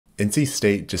NC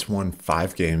State just won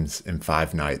 5 games in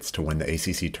 5 nights to win the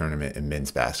ACC tournament in men's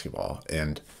basketball.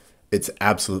 And it's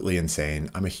absolutely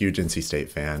insane. I'm a huge NC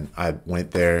State fan. I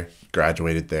went there,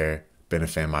 graduated there, been a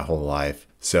fan my whole life.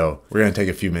 So we're going to take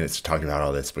a few minutes to talk about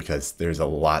all this because there's a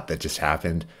lot that just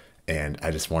happened. And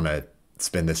I just want to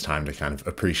spend this time to kind of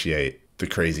appreciate the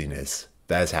craziness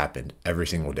that has happened every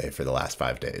single day for the last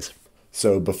 5 days.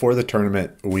 So before the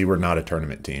tournament, we were not a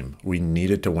tournament team. We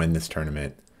needed to win this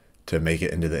tournament to make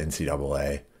it into the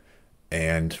NCAA.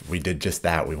 And we did just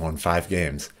that. We won 5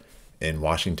 games in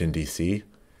Washington, D.C.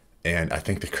 And I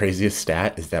think the craziest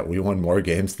stat is that we won more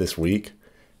games this week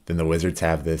than the Wizards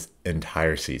have this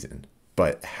entire season.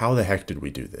 But how the heck did we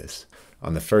do this?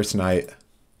 On the first night,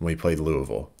 we played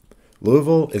Louisville.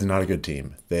 Louisville is not a good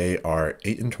team. They are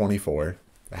 8-24.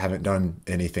 They haven't done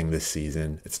anything this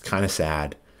season. It's kind of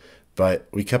sad, but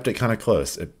we kept it kind of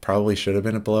close. It probably should have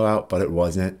been a blowout, but it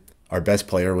wasn't. Our best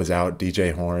player was out,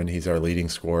 DJ Horn. He's our leading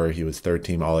scorer. He was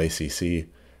third-team All-ACC.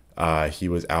 He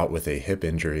was out with a hip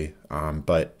injury,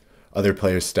 but other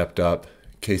players stepped up.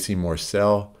 Casey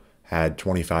Morcell had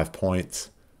 25 points,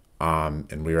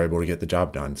 and we were able to get the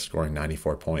job done, scoring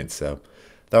 94 points. So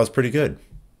that was pretty good.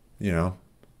 You know,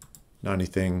 not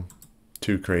anything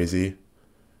too crazy.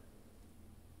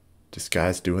 Just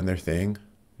guys doing their thing.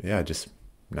 Yeah, just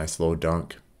nice little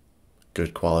dunk.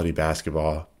 Good quality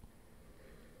basketball.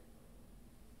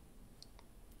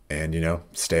 And, you know,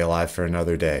 stay alive for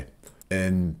another day.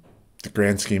 In the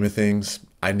grand scheme of things,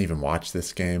 I didn't even watch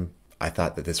this game. I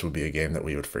thought that this would be a game that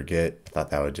we would forget. I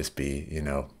thought that would just be, you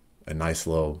know, a nice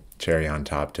little cherry on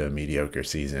top to a mediocre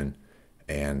season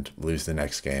and lose the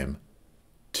next game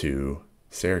to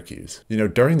Syracuse. You know,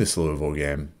 during this Louisville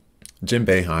game, Jim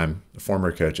Boeheim, the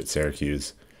former coach at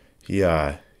Syracuse, he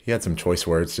had some choice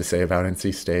words to say about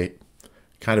NC State,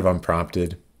 kind of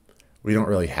unprompted. We don't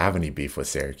really have any beef with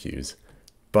Syracuse,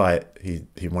 but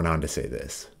he went on to say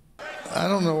this. I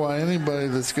don't know why anybody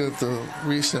that's got the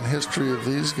recent history of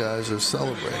these guys is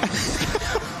celebrating.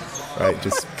 Right,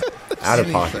 just out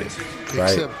of pocket,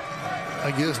 right? Except,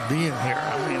 I guess, being here.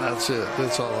 I mean, that's it.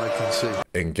 That's all I can see.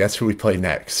 And guess who we play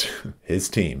next? His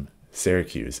team,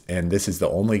 Syracuse. And this is the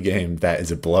only game that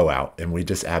is a blowout, and we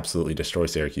just absolutely destroy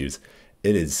Syracuse.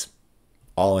 It is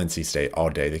all NC State all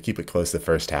day. They keep it close the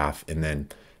first half, and then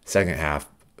second half,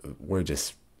 we're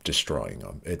just destroying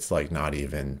them. It's like not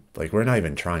even, like we're not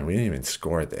even trying. We didn't even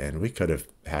score at the end. We could have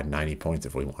had 90 points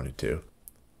if we wanted to.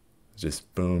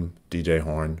 Just boom, DJ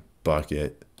Horn,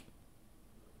 bucket,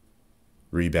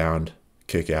 rebound,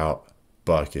 kick out,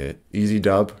 bucket. Easy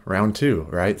dub, round 2,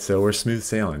 right? So we're smooth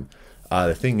sailing.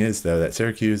 The thing is, though, that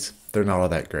Syracuse, they're not all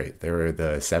that great. They were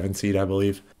the 7th seed, I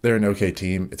believe. They're an okay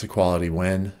team. It's a quality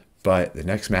win. But the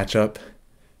next matchup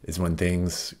is when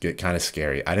things get kind of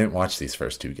scary. I didn't watch these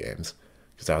first 2 games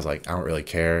because I was like, I don't really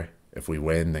care. If we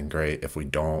win, then great. If we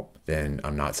don't, then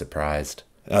I'm not surprised.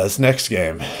 This next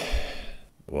game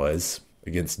was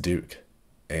against Duke.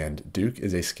 And Duke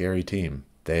is a scary team.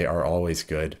 They are always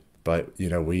good. But, you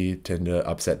know, we tend to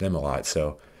upset them a lot.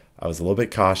 So I was a little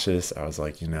bit cautious. I was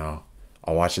like, you know,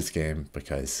 I'll watch this game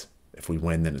because if we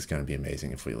win, then it's going to be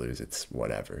amazing. If we lose, it's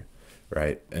whatever,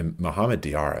 right? And Mohamed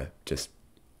Diarra just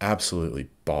absolutely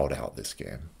balled out this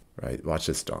game, right? Watch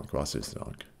this dunk. Watch this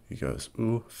dunk. He goes,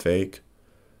 ooh, fake.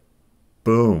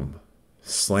 Boom.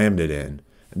 Slammed it in.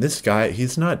 And this guy,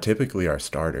 he's not typically our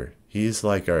starter. He's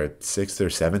like our 6th or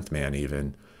 7th man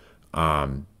even.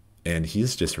 And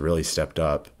he's just really stepped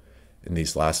up in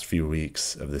these last few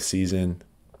weeks of the season.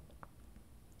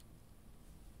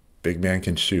 Big man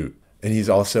can shoot. And he's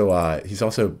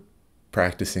also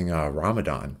practicing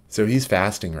Ramadan. So he's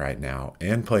fasting right now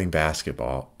and playing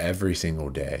basketball every single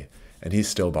day. And he's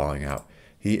still balling out.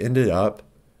 He ended up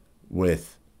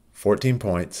with 14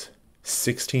 points,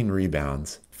 16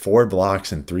 rebounds, 4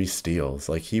 blocks, and 3 steals.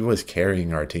 Like, he was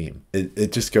carrying our team.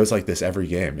 It just goes like this every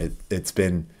game. It's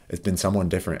been someone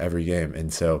different every game.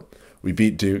 And so we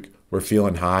beat Duke. We're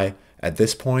feeling high. At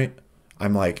this point,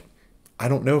 I'm like, I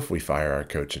don't know if we fire our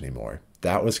coach anymore.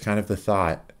 That was kind of the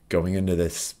thought going into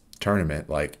this tournament.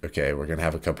 Like, okay, we're going to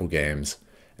have a couple games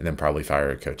and then probably fire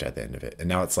a coach at the end of it. And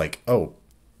now it's like, oh,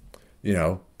 you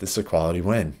know, this is a quality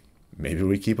win. Maybe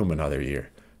we keep him another year.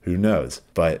 Who knows?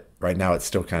 But right now it's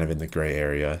still kind of in the gray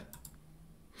area.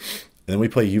 And then we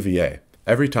play UVA.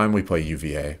 Every time we play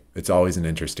UVA, it's always an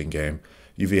interesting game.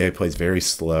 UVA plays very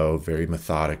slow, very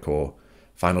methodical.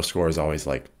 Final score is always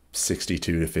like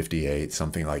 62-58,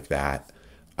 something like that.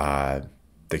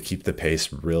 They keep the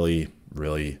pace really,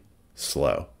 really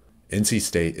slow. NC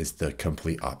State is the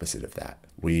complete opposite of that.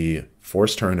 We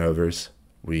force turnovers.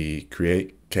 We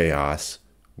create chaos.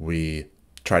 We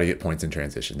try to get points in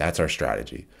transition. That's our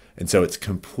strategy. And so it's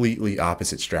completely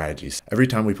opposite strategies. Every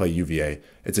time we play UVA,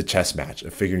 it's a chess match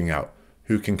of figuring out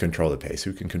who can control the pace,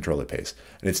 who can control the pace.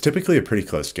 And it's typically a pretty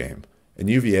close game. And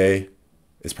UVA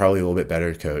is probably a little bit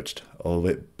better coached, a little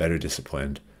bit better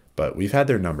disciplined, but we've had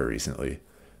their number recently.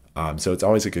 So it's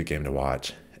always a good game to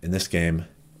watch. And this game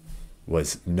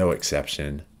was no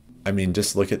exception. I mean,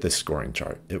 just look at this scoring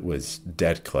chart. It was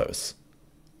dead close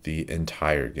the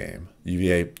entire game.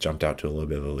 UVA jumped out to a little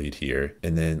bit of a lead here.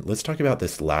 And then let's talk about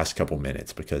this last couple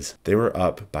minutes, because they were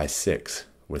up by 6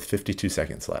 with 52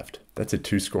 seconds left. That's a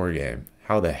 2-score game.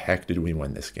 How the heck did we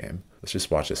win this game? Let's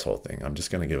just watch this whole thing. I'm just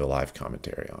going to give a live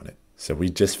commentary on it. So we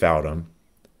just fouled them.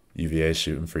 UVA is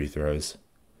shooting free throws.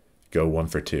 Go 1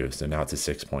 for 2. So now it's a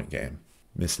 6-point game.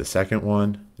 Missed the second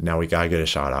one. Now we got to get a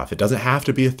shot off. It doesn't have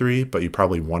to be a 3, but you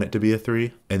probably want it to be a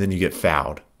 3. And then you get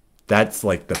fouled. That's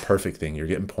like the perfect thing. You're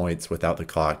getting points without the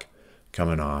clock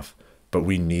coming off, but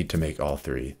we need to make all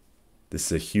 3. This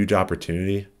is a huge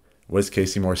opportunity. What does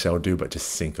Casey Morcell do but just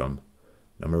sink them?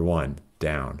 Number 1,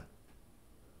 down.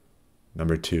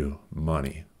 Number 2,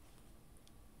 money.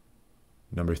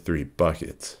 Number 3,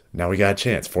 buckets. Now we got a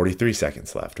chance. 43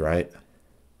 seconds left, right?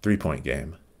 3-point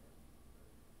game.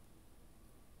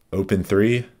 Open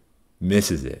 3,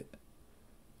 misses it.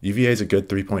 UVA is a good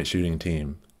 3-point shooting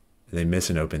team. They miss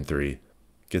an open 3.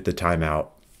 Get the timeout.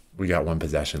 We got 1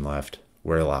 possession left.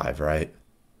 We're alive, right?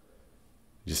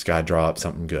 You just got to draw up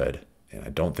something good. And I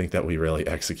don't think that we really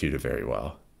executed very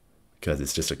well, because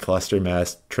it's just a cluster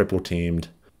mess, triple teamed.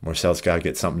 Morcell's got to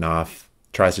get something off.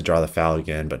 Tries to draw the foul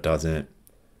again, but doesn't.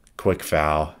 Quick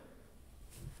foul.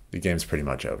 The game's pretty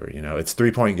much over. You know, it's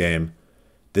 3-point game.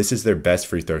 This is their best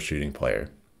free throw shooting player.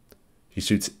 He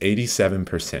shoots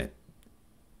 87%.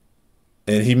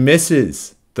 And he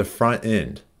misses the front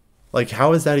end. Like,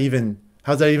 how's that even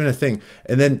a thing?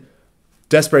 And then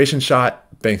desperation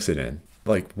shot, banks it in.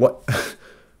 Like, what?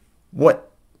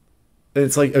 What?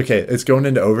 It's like, okay, it's going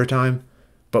into overtime,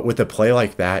 but with a play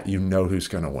like that, you know who's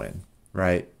going to win,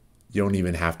 right? You don't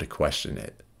even have to question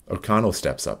it. O'Connell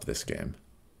steps up this game,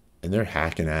 and they're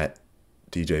hacking at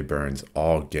DJ Burns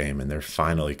all game, and they're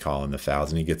finally calling the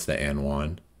fouls, and he gets the and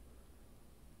 1.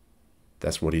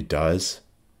 That's what he does.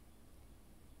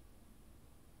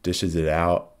 Dishes it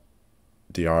out.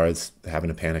 Diarra's having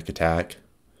a panic attack.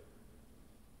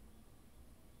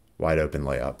 Wide open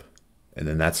layup. And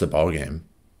then that's the ball game.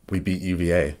 We beat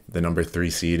UVA, the number 3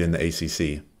 seed in the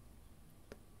ACC,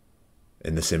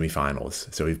 in the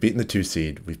semifinals. So we've beaten the 2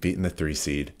 seed. We've beaten the 3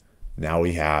 seed. Now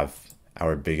we have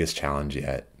our biggest challenge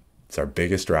yet. It's our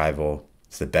biggest rival.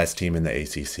 It's the best team in the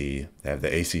ACC. They have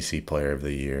the ACC Player of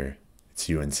the Year. It's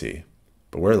UNC.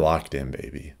 But we're locked in,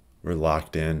 baby. We're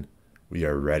locked in. We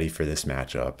are ready for this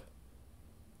matchup.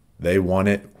 They want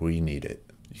it. We need it.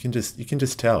 You can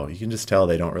just tell. You can just tell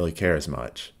they don't really care as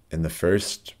much. And the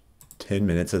first 10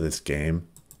 minutes of this game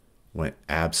went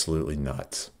absolutely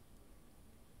nuts.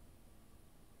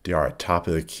 Diarra, top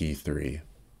of the key 3.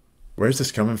 Where's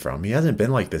this coming from? He hasn't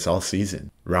been like this all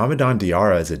season. Ramadan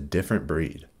Diarra is a different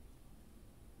breed.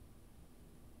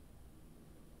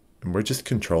 And we're just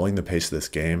controlling the pace of this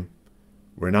game.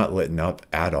 We're not letting up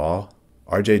at all.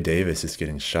 RJ Davis is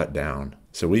getting shut down.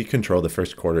 So we control the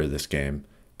first quarter of this game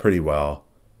pretty well.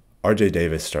 RJ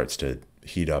Davis starts to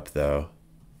heat up, though.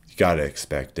 You got to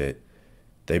expect it.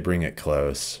 They bring it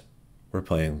close. We're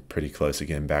playing pretty close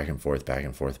again, back and forth, back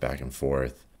and forth, back and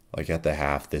forth. Like at the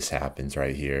half, this happens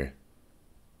right here.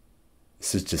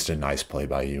 This is just a nice play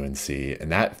by UNC,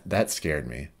 and that scared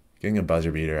me. Getting a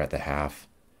buzzer beater at the half,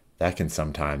 that can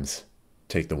sometimes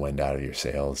take the wind out of your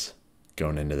sails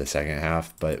going into the second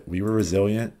half, but we were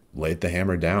resilient, laid the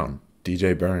hammer down.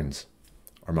 DJ Burns,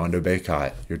 Armando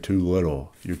Bacot, you're too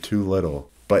little. You're too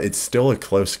little. But it's still a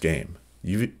close game.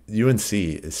 UNC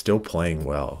is still playing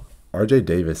well. RJ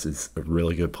Davis is a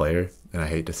really good player, and I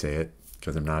hate to say it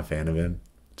because I'm not a fan of him,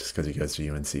 just because he goes to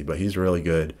UNC, but he's really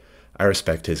good. I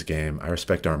respect his game. I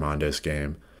respect Armando's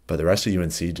game, but the rest of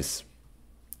UNC just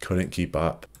couldn't keep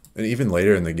up. And even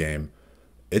later in the game,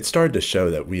 it started to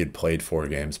show that we had played 4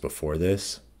 games before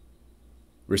this.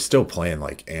 We're still playing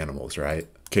like animals, right?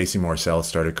 Casey Morcell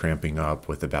started cramping up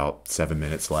with about 7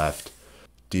 minutes left.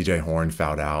 DJ Horn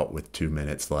fouled out with 2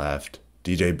 minutes left.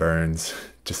 DJ Burns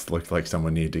just looked like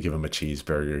someone needed to give him a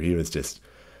cheeseburger. He was just,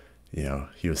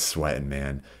 he was sweating,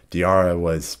 man. Diarra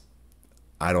was,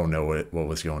 I don't know what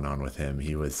was going on with him.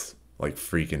 He was like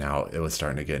freaking out. It was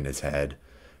starting to get in his head.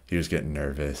 He was getting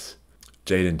nervous.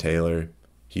 Jaden Taylor,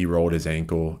 he rolled his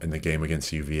ankle in the game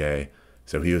against UVA,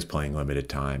 so he was playing limited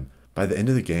time. By the end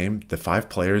of the game, the 5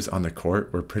 players on the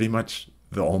court were pretty much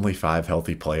the only 5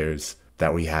 healthy players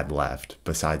that we had left,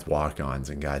 besides walk-ons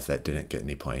and guys that didn't get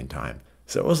any playing time.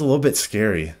 So it was a little bit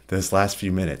scary those last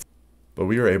few minutes. But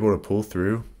we were able to pull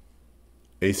through,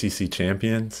 ACC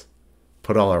champions,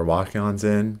 put all our walk-ons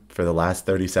in for the last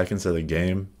 30 seconds of the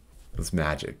game. It was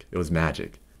magic. It was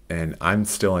magic. And I'm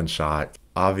still in shock.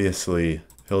 Obviously,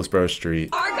 Hillsborough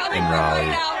Street in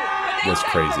Raleigh was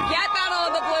crazy. Get Battle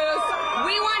of the Blues.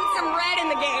 We want some red in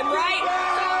the game, right?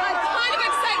 A ton of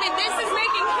excitement. This is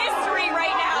making history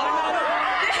right now.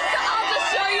 I'll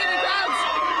just show you the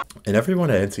crowds. And everyone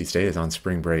at NC State is on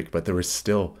spring break, but there was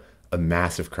still a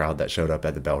massive crowd that showed up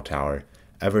at the bell tower.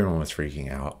 Everyone was freaking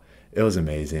out. It was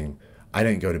amazing. I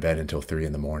didn't go to bed until 3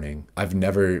 in the morning. I've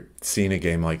never seen a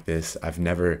game like this. I've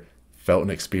never felt an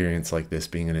experience like this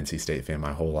being an NC State fan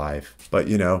my whole life. But,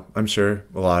 you know, I'm sure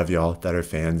a lot of y'all that are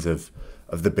fans of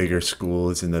the bigger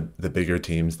schools and the bigger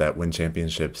teams that win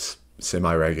championships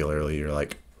semi-regularly, you're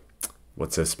like,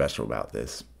 what's so special about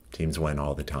this? Teams win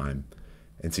all the time.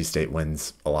 NC State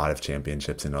wins a lot of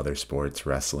championships in other sports,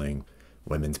 wrestling,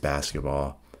 women's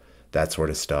basketball, that sort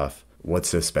of stuff. What's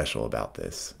so special about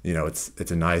this? You know, it's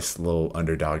a nice little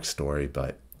underdog story,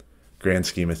 but grand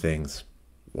scheme of things,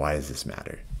 why does this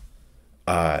matter?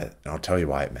 I'll tell you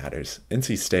why it matters.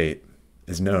 NC State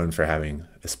is known for having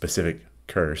a specific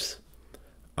curse.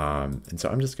 And so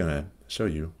I'm just going to show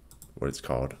you what it's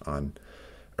called on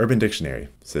Urban Dictionary.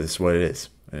 So this is what it is.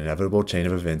 An inevitable chain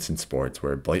of events in sports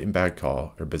where a blatant bad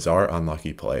call or bizarre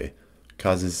unlucky play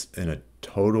causes a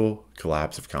total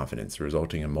collapse of confidence,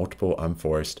 resulting in multiple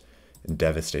unforced and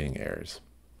devastating errors.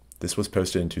 This was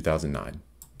posted in 2009.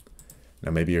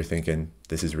 Now maybe you're thinking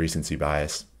this is recency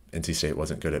bias. NC State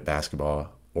wasn't good at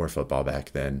basketball or football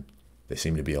back then. They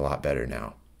seem to be a lot better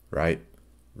now, right?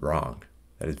 Wrong.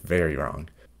 That is very wrong.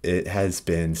 It has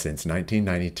been since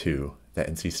 1992 that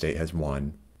NC State has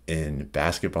won in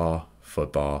basketball,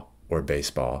 football, or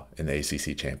baseball in the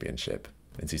ACC championship.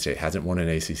 NC State hasn't won an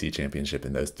ACC championship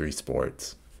in those 3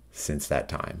 sports since that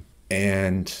time.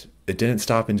 And it didn't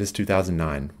stop in just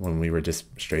 2009 when we were just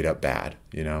straight up bad,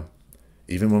 you know?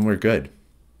 Even when we're good,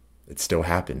 it still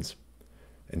happens.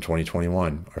 In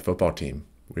 2021, our football team,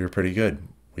 we were pretty good.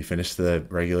 We finished the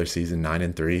regular season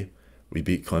 9-3. We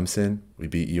beat Clemson. We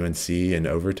beat UNC in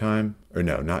overtime. Or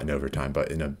no, not in overtime, but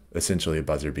in essentially a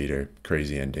buzzer beater.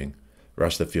 Crazy ending.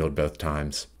 Rushed the field both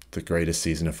times. The greatest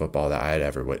season of football that I had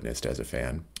ever witnessed as a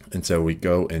fan. And so we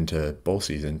go into bowl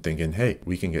season thinking, hey,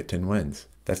 we can get 10 wins.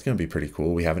 That's going to be pretty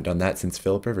cool. We haven't done that since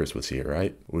Phillip Rivers was here,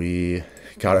 right? We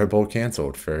got our bowl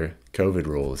canceled for COVID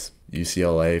rules.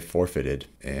 UCLA forfeited.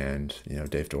 And, you know,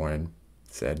 Dave Doran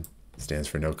said, stands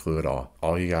for no clue at all.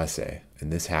 All you got to say.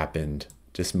 And this happened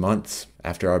just months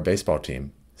after our baseball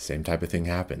team. Same type of thing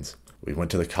happens. We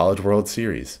went to the College World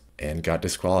Series and got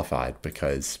disqualified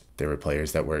because there were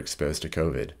players that were exposed to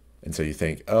COVID. And so you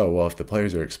think, oh, well, if the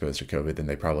players are exposed to COVID, then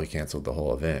they probably canceled the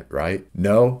whole event, right?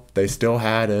 No, they still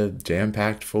had a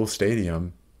jam-packed full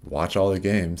stadium, watch all the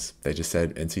games. They just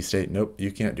said, NC State, nope,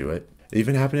 you can't do it. It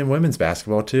even happened in women's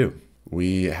basketball, too.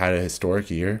 We had a historic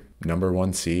year,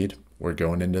 #1 seed. We're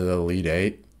going into the Elite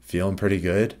Eight, feeling pretty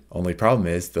good. Only problem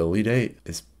is the Elite Eight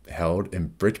is held in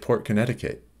Bridgeport,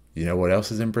 Connecticut. You know what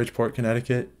else is in Bridgeport,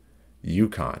 Connecticut?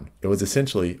 UConn. It was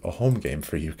essentially a home game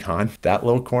for UConn. That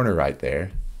little corner right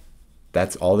there,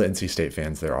 that's all the NC State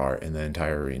fans there are in the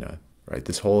entire arena, right?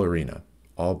 This whole arena,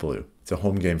 all blue. It's a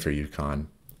home game for UConn,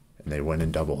 and they win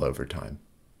in double overtime.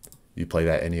 You play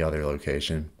that any other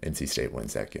location, NC State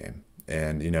wins that game.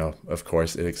 And, you know, of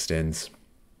course, it extends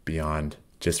beyond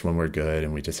just when we're good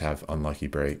and we just have unlucky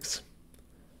breaks.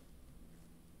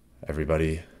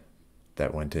 Everybody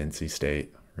that went to NC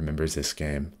State remembers this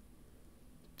game.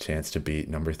 Chance to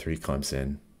beat #3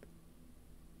 Clemson.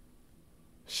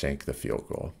 Shank the field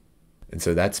goal. And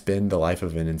so that's been the life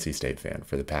of an NC State fan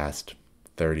for the past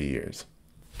 30 years.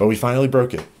 But we finally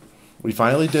broke it. We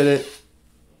finally did it.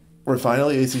 We're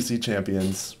finally ACC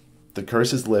champions. The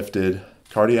curse is lifted.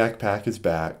 Cardiac Pack is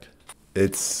back.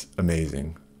 It's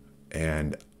amazing.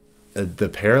 And the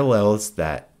parallels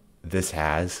that this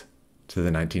has to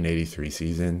the 1983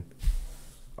 season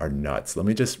are nuts. Let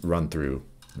me just run through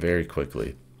very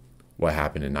quickly what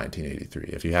happened in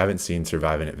 1983. If you haven't seen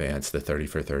Survive and Advance, the 30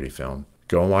 for 30 film,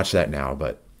 go and watch that now.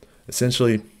 But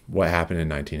essentially what happened in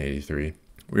 1983,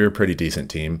 we were a pretty decent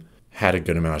team. Had a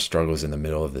good amount of struggles in the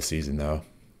middle of the season though.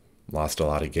 Lost a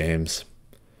lot of games.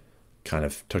 Kind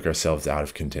of took ourselves out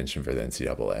of contention for the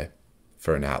NCAA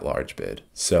for an at-large bid.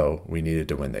 So we needed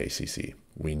to win the ACC.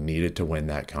 We needed to win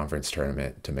that conference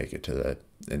tournament to make it to the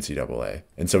NCAA.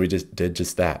 And so we just did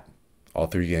just that. All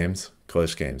 3 games,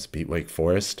 close games. Beat Wake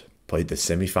Forest. Played the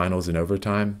semifinals in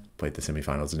overtime. Played the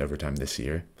semifinals in overtime this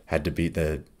year. Had to beat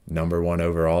the #1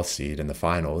 overall seed in the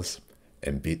finals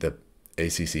and beat the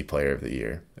ACC Player of the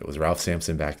Year. It was Ralph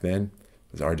Sampson back then.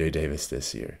 It was RJ Davis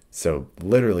this year. So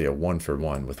literally a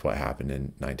 1-for-1 with what happened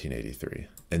in 1983.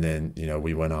 And then,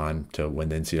 we went on to win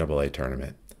the NCAA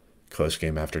tournament. Close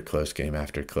game after close game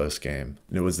after close game.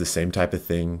 And it was the same type of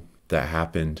thing that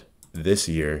happened this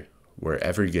year, where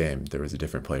every game there was a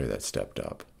different player that stepped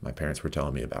up. My parents were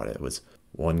telling me about it. It was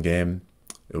one game,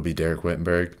 it would be Derek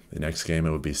Wittenberg. The next game,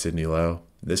 it would be Sidney Lowe.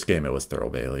 This game, it was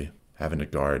Thurl Bailey, having to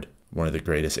guard one of the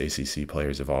greatest ACC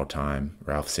players of all time,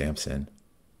 Ralph Sampson.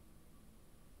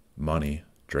 Money,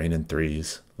 draining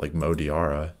threes like Mo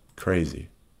Diarra. Crazy.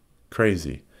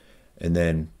 And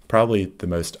then probably the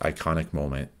most iconic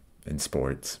moment in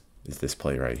sports is this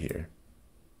play right here.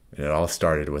 And it all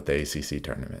started with the ACC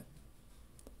tournament.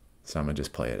 So I'm going to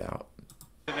just play it out.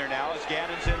 In there now as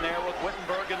Gannon's in there with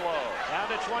Wittenberg and Lowe. Down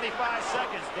to 25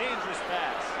 seconds. Dangerous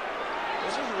pass.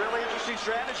 This is a really interesting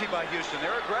strategy by Houston.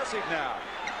 They're aggressive now,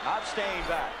 not staying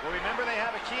back. Well, remember they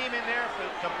have a team in there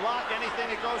to block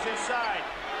anything that goes inside.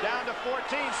 Down to 14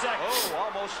 seconds. Oh,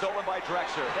 almost stolen by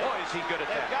Drexler. Boy, is he good at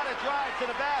that. They've got to drive to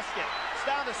the basket. It's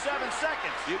down to 7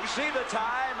 seconds. You can see the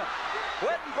time.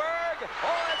 Wittenberg.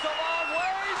 Oh, that's a long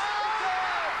ways.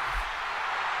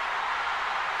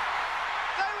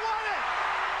 They won it!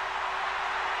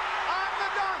 On the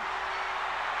dunk!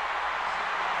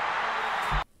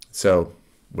 So,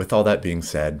 with all that being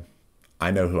said, I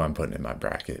know who I'm putting in my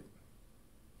bracket.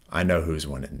 I know who's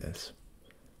winning this.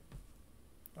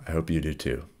 I hope you do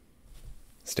too.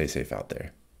 Stay safe out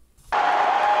there.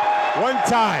 One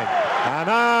time.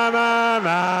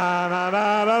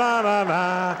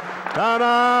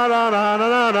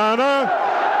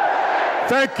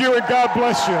 Thank you and God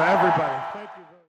bless you, everybody.